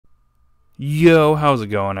Yo, how's it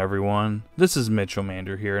going, everyone? This is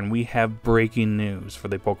Mitchellmander here, and we have breaking news for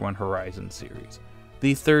the Pokemon Horizon series.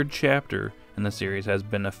 The third chapter in the series has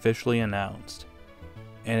been officially announced,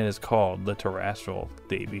 and it is called the Terastal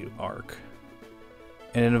debut arc.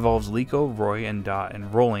 And it involves Liko, Roy, and Dot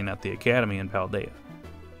enrolling at the Academy in Paldea.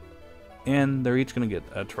 And they're each going to get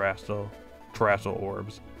a Terastal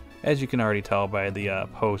orbs. As you can already tell by the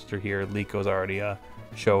poster here, Liko's already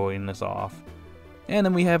showing this off. And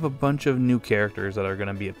then we have a bunch of new characters that are going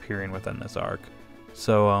to be appearing within this arc.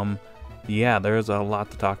 So, yeah, there's a lot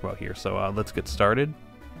to talk about here. So, let's get started.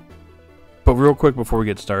 But real quick before we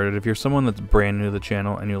get started, if you're someone that's brand new to the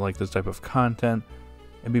channel and you like this type of content,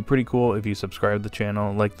 it'd be pretty cool if you subscribe to the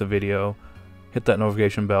channel, like the video, hit that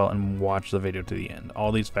notification bell, and watch the video to the end.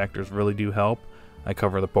 All these factors really do help. I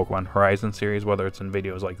cover the Pokemon Horizon series, whether it's in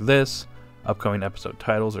videos like this, upcoming episode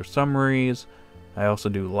titles or summaries. I also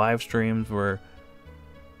do live streams where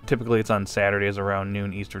typically it's on Saturdays around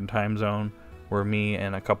noon Eastern time zone, where me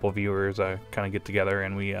and a couple viewers kind of get together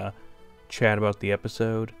and we chat about the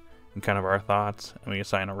episode and kind of our thoughts, and we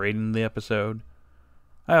assign a rating to the episode.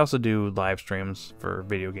 I also do live streams for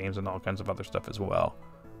video games and all kinds of other stuff as well.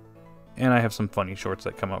 And I have some funny shorts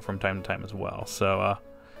that come out from time to time as well. So,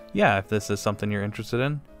 yeah, if this is something you're interested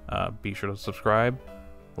in, be sure to subscribe,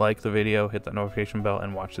 like the video, hit that notification bell,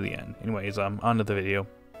 and watch to the end. Anyways, on to the video.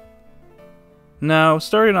 Now,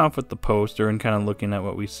 starting off with the poster and kind of looking at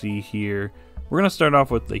what we see here, we're going to start off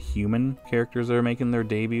with the human characters that are making their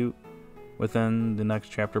debut within the next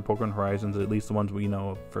chapter of Pokemon Horizons, at least the ones we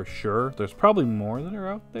know for sure. There's probably more that are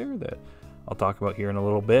out there that I'll talk about here in a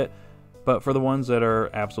little bit. But for the ones that are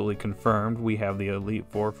absolutely confirmed, we have the Elite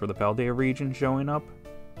Four for the Paldea region showing up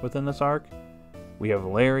within this arc. We have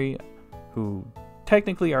Larry, who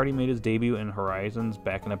technically already made his debut in Horizons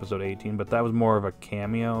back in episode 18, but that was more of a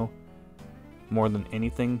cameo. More than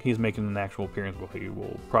anything, he's making an actual appearance where he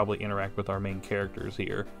will probably interact with our main characters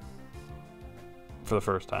here for the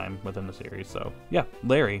first time within the series. So, yeah,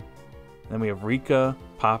 Larry. Then we have Rika,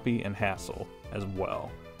 Poppy, and Hassel as well.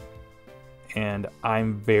 And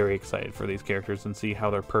I'm very excited for these characters and see how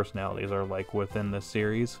their personalities are like within this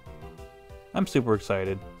series. I'm super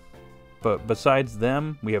excited. But besides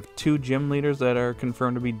them, we have two gym leaders that are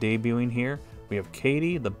confirmed to be debuting here. We have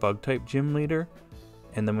Katy, the Bug-type gym leader.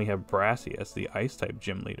 And then we have Brassius, the Ice-type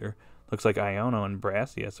gym leader. Looks like Iono and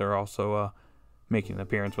Brassius are also making an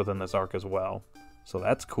appearance within this arc as well. So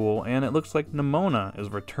that's cool. And it looks like Nemona is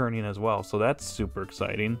returning as well. So that's super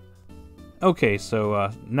exciting. Okay,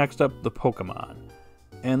 so next up, the Pokemon.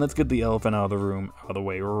 And let's get the elephant out of the room out of the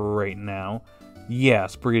way right now. Yeah,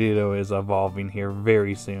 Sprigatito is evolving here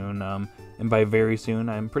very soon. And by very soon,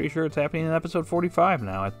 I'm pretty sure it's happening in episode 45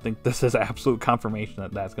 now. I think this is absolute confirmation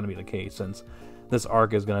that that's going to be the case, since this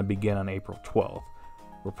arc is going to begin on April 12th.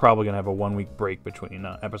 We're probably going to have a 1 week break between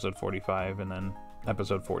episode 45 and then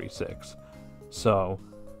episode 46. So,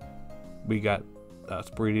 we got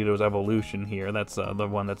Sprigatito's evolution here. That's the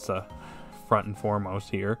one that's front and foremost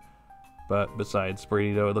here. But besides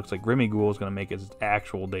Sprigatito, it looks like Grimmighoul is going to make its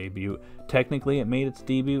actual debut. Technically, it made its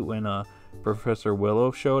debut when Professor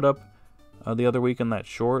Willow showed up the other week in that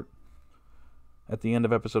short at the end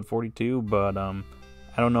of episode 42, but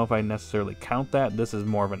I don't know if I necessarily count that. This is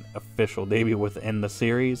more of an official debut within the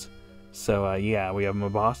series. So, yeah, we have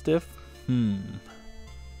Mabostiff.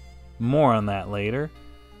 More on that later.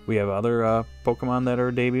 We have other Pokemon that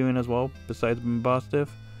are debuting as well, besides Mabostiff.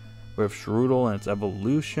 We have Shroodle and its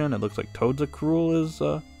evolution. It looks like Toxicruel is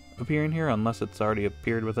appearing here, unless it's already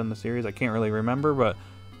appeared within the series. I can't really remember, but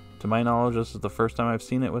to my knowledge, this is the first time I've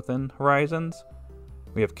seen it within Horizons.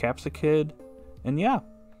 We have Capsakid, and yeah.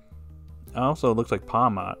 Also, it looks like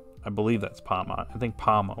Palmot. I believe that's Palmot. I think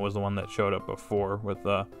Palmot was the one that showed up before with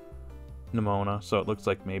Nemona, so it looks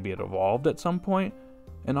like maybe it evolved at some point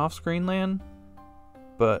in off-screen land.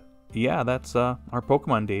 But yeah, that's our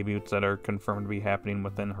Pokemon debuts that are confirmed to be happening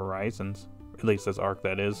within Horizons. At least this arc,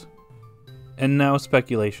 that is. And now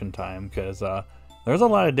speculation time, because there's a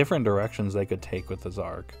lot of different directions they could take with this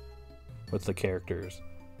arc, with the characters.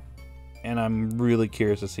 And I'm really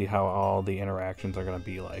curious to see how all the interactions are going to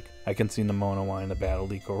be like. I can see Nemona wanting to battle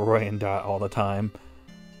Liko, Roy, and Dot all the time.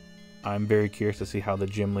 I'm very curious to see how the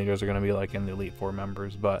gym leaders are going to be like in the Elite Four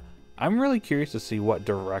members, but I'm really curious to see what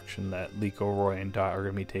direction that Liko, Roy, and Dot are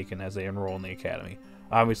going to be taken as they enroll in the Academy.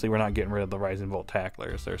 Obviously, we're not getting rid of the Rising Volt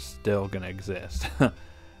Tacklers. They're still going to exist.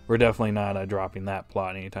 We're definitely not dropping that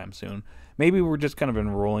plot anytime soon. Maybe we're just kind of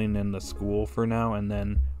enrolling in the school for now, and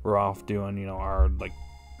then we're off doing, you know, our, like,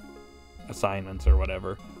 assignments or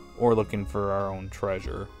whatever, or looking for our own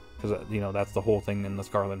treasure, because you know that's the whole thing in the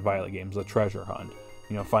Scarlet and Violet games, the treasure hunt,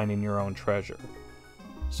 you know, finding your own treasure.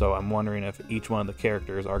 So I'm wondering if each one of the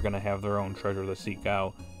characters are going to have their own treasure to seek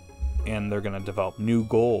out, and they're going to develop new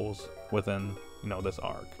goals within, this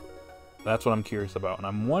arc. That's what I'm curious about, and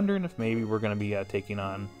I'm wondering if maybe we're going to be taking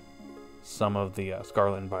on some of the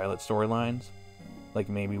Scarlet and Violet storylines. Like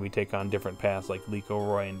maybe we take on different paths, like Liko,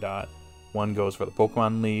 Roy, and Dot. One goes for the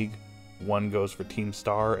Pokemon League, one goes for Team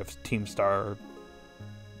Star, if Team Star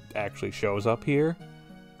actually shows up here,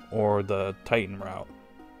 or the Titan route,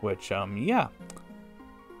 which, yeah,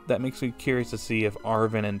 that makes me curious to see if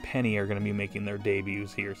Arven and Penny are going to be making their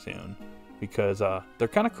debuts here soon, because they're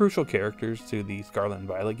kind of crucial characters to the Scarlet and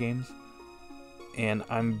Violet games, and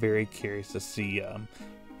I'm very curious to see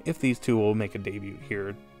if these two will make a debut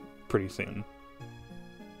here pretty soon.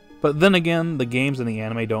 But then again, the games and the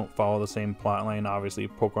anime don't follow the same plotline. Obviously,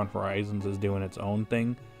 Pokemon Horizons is doing its own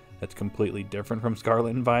thing that's completely different from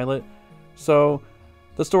Scarlet and Violet. So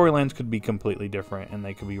the storylines could be completely different, and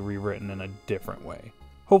they could be rewritten in a different way.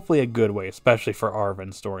 Hopefully a good way, especially for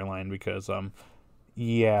Arven's storyline, because,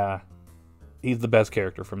 yeah, he's the best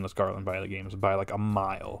character from the Scarlet and Violet games by, like, a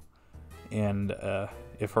mile. And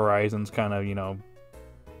if Horizons kind of,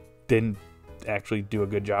 didn't actually do a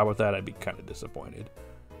good job with that, I'd be kind of disappointed.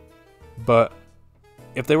 But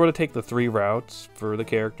if they were to take the 3 routes for the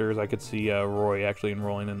characters, I could see Roy actually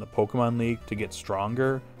enrolling in the Pokemon League to get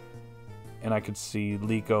stronger. And I could see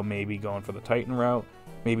Liko maybe going for the Titan route.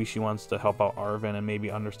 Maybe she wants to help out Arven and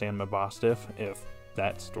maybe understand Mabosstiff if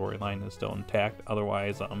that storyline is still intact.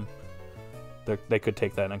 Otherwise, they could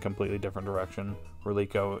take that in a completely different direction, where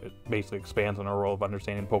Liko basically expands on her role of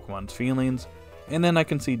understanding Pokemon's feelings. And then I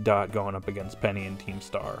can see Dot going up against Penny and Team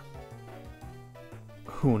Star.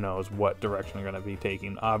 Who knows what direction they're going to be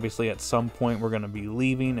taking. Obviously, at some point, we're going to be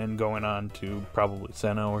leaving and going on to probably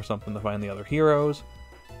Sinnoh or something to find the other heroes.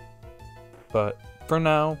 But for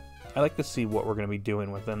now, I like to see what we're going to be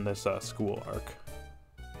doing within this school arc.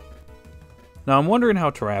 Now, I'm wondering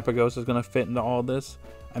how Terapagos is going to fit into all this.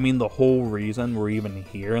 I mean, the whole reason we're even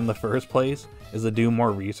here in the first place is to do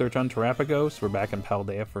more research on Terapagos. We're back in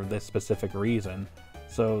Paldea for this specific reason.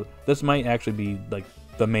 So this might actually be like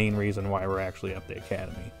the main reason why we're actually at the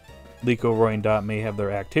Academy. Liko, Roy, and Dot may have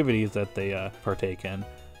their activities that they partake in,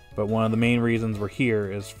 but one of the main reasons we're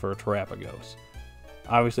here is for Terapagos.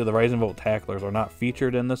 Obviously, the Rise and Volt Tacklers are not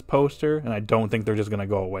featured in this poster, and I don't think they're just going to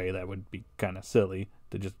go away. That would be kind of silly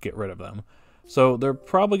to just get rid of them. So they're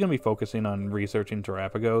probably going to be focusing on researching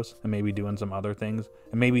Terapagos and maybe doing some other things.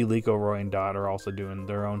 And maybe Liko, Roy, and Dot are also doing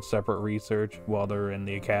their own separate research while they're in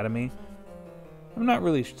the Academy. I'm not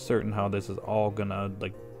really certain how this is all going to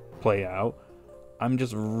play out. I'm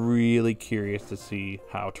just really curious to see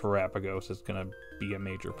how Terapagos is going to be a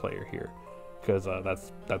major player here. Because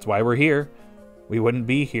that's why we're here. We wouldn't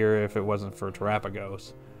be here if it wasn't for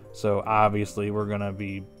Terapagos. So obviously we're going to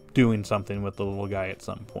be doing something with the little guy at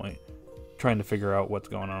some point. Trying to figure out what's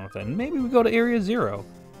going on with it. And maybe we go to Area 0.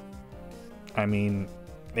 I mean,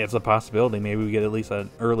 it's a possibility. Maybe we get at least an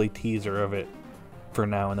early teaser of it for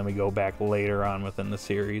now, and then we go back later on within the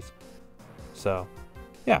series. So,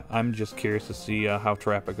 yeah, I'm just curious to see how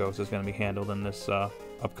Terapagos is going to be handled in this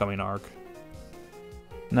upcoming arc.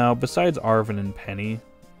 Now, besides Arven and Penny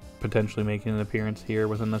potentially making an appearance here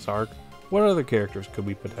within this arc, what other characters could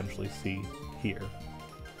we potentially see here?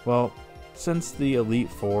 Well, since the Elite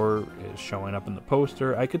Four is showing up in the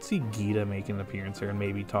poster, I could see Geeta making an appearance here and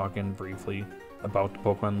maybe talking briefly about the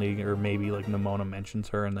Pokemon League, or maybe Nimona mentions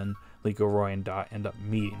her and then Liko, Roy, and Dot end up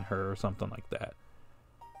meeting her or something like that.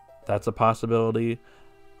 That's a possibility.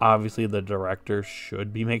 Obviously, the director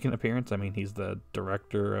should be making an appearance. I mean, he's the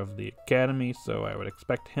director of the Academy, so I would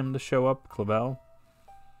expect him to show up, Clavel.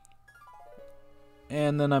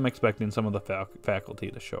 And then I'm expecting some of the faculty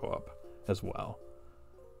to show up as well.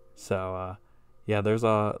 So, yeah, there's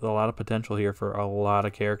a lot of potential here for a lot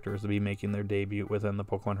of characters to be making their debut within the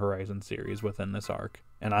Pokemon Horizon series within this arc.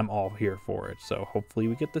 And I'm all here for it. So hopefully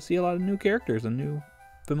we get to see a lot of new characters and new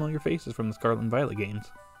familiar faces from the Scarlet and Violet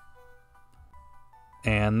games.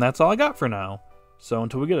 And that's all I got for now. So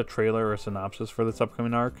until we get a trailer or a synopsis for this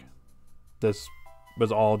upcoming arc, this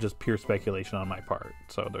was all just pure speculation on my part.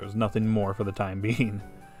 So there's nothing more for the time being.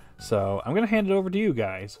 So I'm going to hand it over to you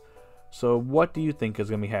guys. So what do you think is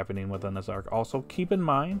going to be happening within this arc? Also, keep in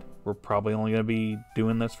mind, we're probably only going to be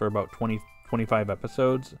doing this for about 20-25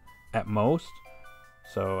 episodes at most.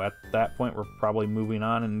 So at that point, we're probably moving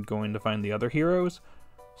on and going to find the other heroes.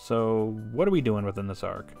 So what are we doing within this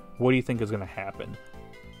arc? What do you think is going to happen?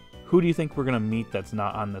 Who do you think we're going to meet that's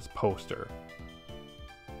not on this poster?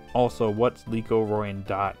 Also, what's Liko, Roy, and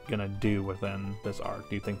Dot going to do within this arc?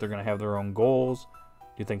 Do you think they're going to have their own goals?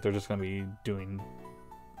 Do you think they're just going to be doing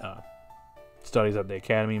studies at the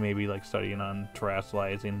academy, maybe like studying on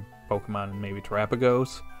terastalizing Pokemon and maybe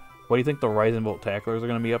Terapagos. What do you think the Rising Bolt Tacklers are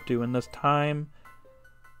going to be up to in this time?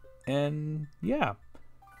 And yeah,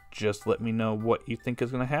 just let me know what you think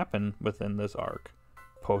is going to happen within this arc.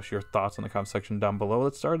 Post your thoughts in the comment section down below.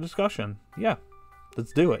 Let's start a discussion. Yeah,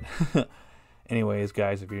 let's do it. Anyways,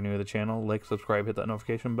 guys, if you're new to the channel, like, subscribe, hit that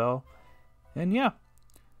notification bell. And yeah,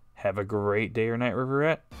 have a great day or night wherever you're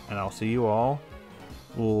at, and I'll see you all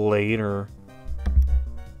later.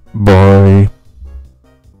 Bye.